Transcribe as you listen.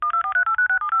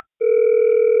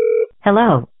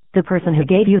Hello. The person who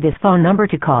gave you this phone number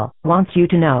to call wants you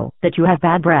to know that you have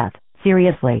bad breath.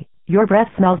 Seriously, your breath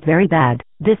smells very bad.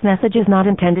 This message is not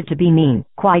intended to be mean,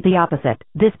 quite the opposite.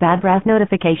 This bad breath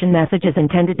notification message is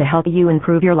intended to help you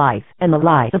improve your life and the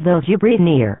lives of those you breathe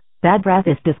near. Bad breath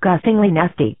is disgustingly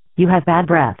nasty. You have bad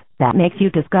breath. That makes you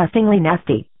disgustingly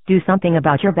nasty. Do something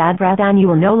about your bad breath and you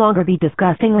will no longer be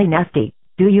disgustingly nasty.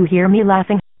 Do you hear me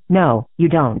laughing? No, you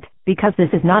don't, because this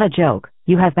is not a joke.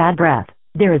 You have bad breath.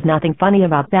 There is nothing funny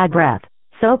about bad breath.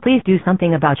 So please do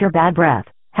something about your bad breath.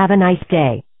 Have a nice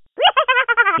day.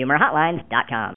 HumorHotlines.com